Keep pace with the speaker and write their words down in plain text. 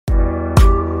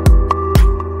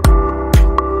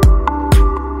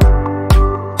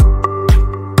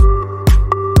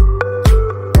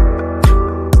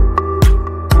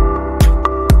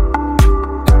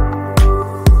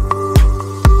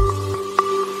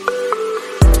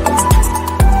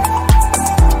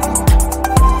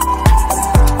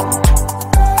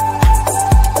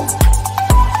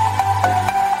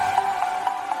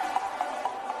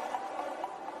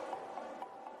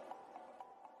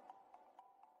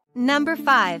Number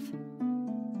 5.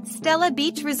 Stella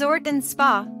Beach Resort and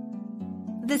Spa.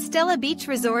 The Stella Beach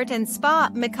Resort and Spa,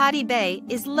 Makadi Bay,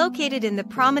 is located in the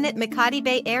prominent Makadi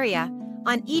Bay area,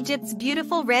 on Egypt's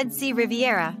beautiful Red Sea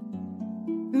Riviera.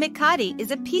 Makadi is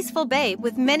a peaceful bay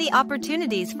with many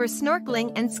opportunities for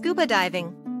snorkeling and scuba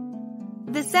diving.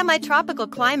 The semi-tropical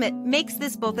climate makes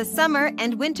this both a summer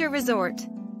and winter resort.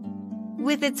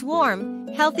 With its warm,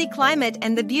 healthy climate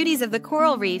and the beauties of the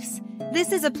coral reefs,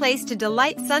 this is a place to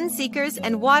delight sun-seekers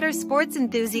and water sports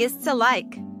enthusiasts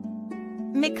alike.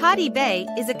 Makadi Bay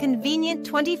is a convenient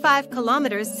 25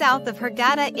 kilometers south of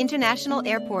Hurghada International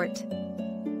Airport.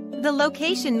 The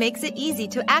location makes it easy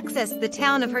to access the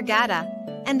town of Hurghada,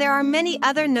 and there are many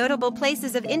other notable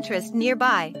places of interest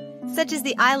nearby, such as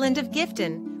the island of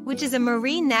Gifton, which is a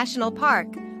marine national park,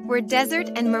 where desert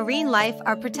and marine life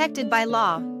are protected by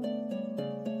law.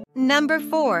 Number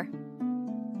 4.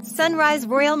 Sunrise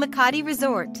Royal Makadi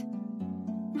Resort.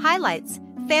 Highlights: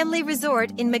 family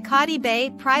resort in Makadi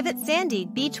Bay, private sandy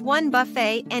beach, 1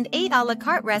 buffet and 8 a la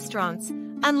carte restaurants,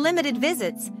 unlimited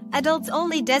visits, adults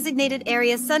only designated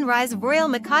area. Sunrise Royal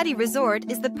Makadi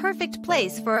Resort is the perfect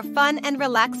place for a fun and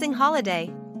relaxing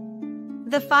holiday.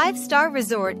 The 5-star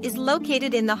resort is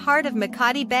located in the heart of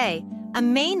Makadi Bay, a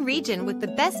main region with the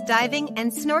best diving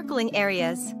and snorkeling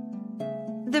areas.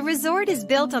 The resort is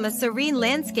built on a serene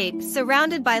landscape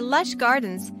surrounded by lush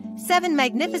gardens, 7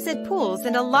 magnificent pools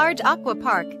and a large aqua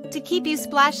park to keep you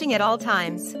splashing at all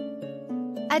times.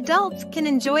 Adults can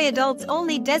enjoy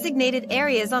adults-only designated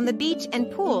areas on the beach and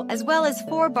pool, as well as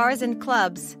 4 bars and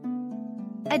clubs.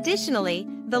 Additionally,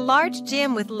 the large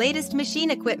gym with latest machine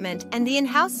equipment and the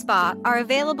in-house spa are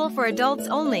available for adults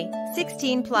only,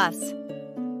 16 plus.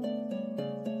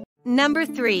 Number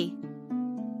 3.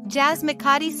 Jaz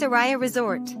Saraya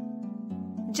Resort.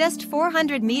 Just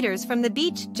 400 meters from the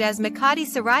beach, Jaz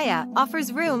Saraya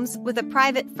offers rooms with a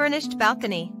private furnished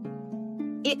balcony.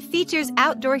 It features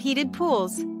outdoor heated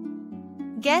pools.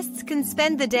 Guests can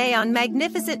spend the day on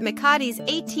magnificent Makadi's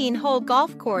 18-hole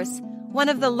golf course, one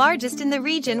of the largest in the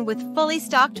region, with fully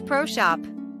stocked pro shop.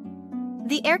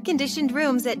 The air-conditioned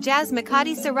rooms at Jaz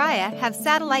Saraya have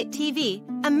satellite TV,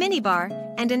 a minibar,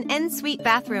 and an en-suite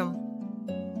bathroom.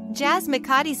 Jaz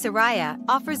Saraya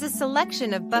offers a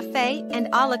selection of buffet and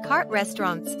a la carte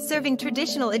restaurants serving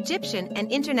traditional Egyptian and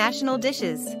international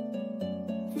dishes.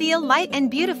 Feel light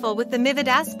and beautiful with the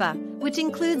Makadi Spa, which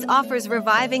offers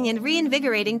reviving and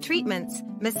reinvigorating treatments,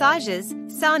 massages,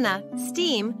 sauna,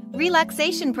 steam,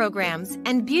 relaxation programs,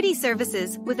 and beauty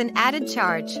services with an added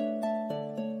charge.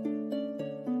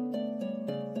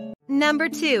 Number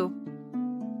 2.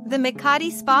 The Makadi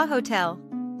Spa Hotel.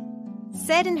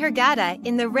 Set in Hurghada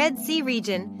in the Red Sea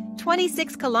region,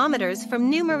 26 kilometers from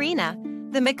New Marina,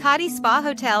 the Makadi Spa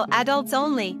Hotel, adults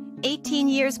only, 18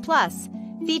 years plus,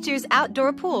 features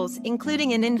outdoor pools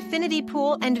including an infinity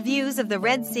pool and views of the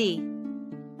Red Sea.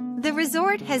 The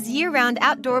resort has year-round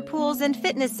outdoor pools and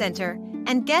fitness center,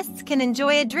 and guests can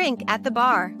enjoy a drink at the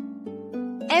bar.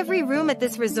 Every room at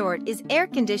this resort is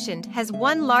air-conditioned, has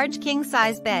 1 large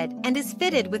king-size bed, and is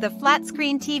fitted with a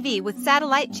flat-screen TV with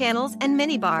satellite channels and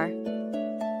minibar.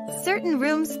 Certain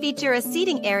rooms feature a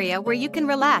seating area where you can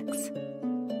relax.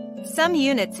 Some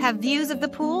units have views of the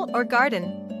pool or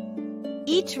garden.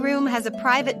 Each room has a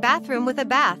private bathroom with a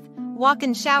bath,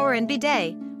 walk-in shower and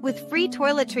bidet, with free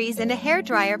toiletries and a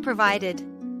hairdryer provided.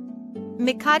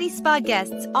 Makadi Spa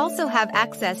guests also have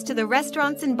access to the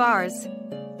restaurants and bars.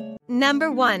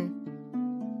 Number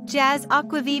 1. Jaz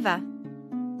Aquaviva.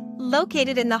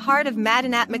 Located in the heart of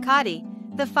Madinat Makadi,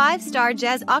 the 5-star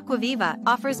Jaz Aquaviva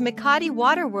offers Makadi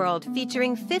Water World,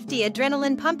 featuring 50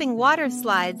 adrenaline-pumping water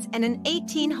slides and an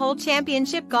 18-hole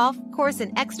championship golf course,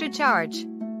 an extra charge.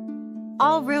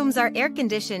 All rooms are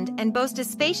air-conditioned and boast a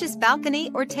spacious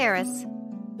balcony or terrace.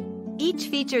 Each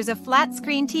features a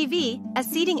flat-screen TV, a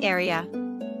seating area.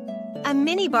 A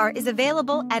minibar is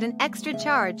available at an extra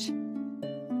charge.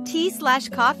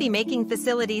 Tea/coffee making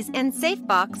facilities and safe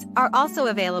box are also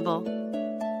available.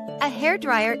 A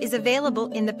hairdryer is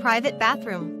available in the private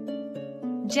bathroom.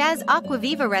 Jaz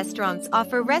Aquaviva restaurants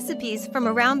offer recipes from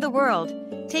around the world,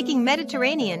 taking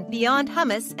Mediterranean beyond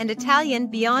hummus and Italian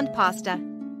beyond pasta.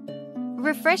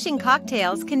 Refreshing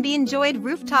cocktails can be enjoyed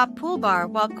rooftop pool bar,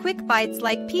 while quick bites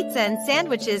like pizza and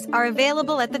sandwiches are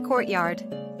available at the courtyard.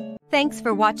 Thanks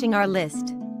for watching our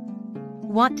list.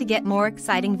 Want to get more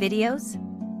exciting videos?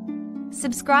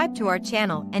 Subscribe to our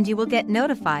channel and you will get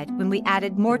notified when we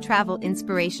added more travel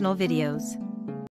inspirational videos.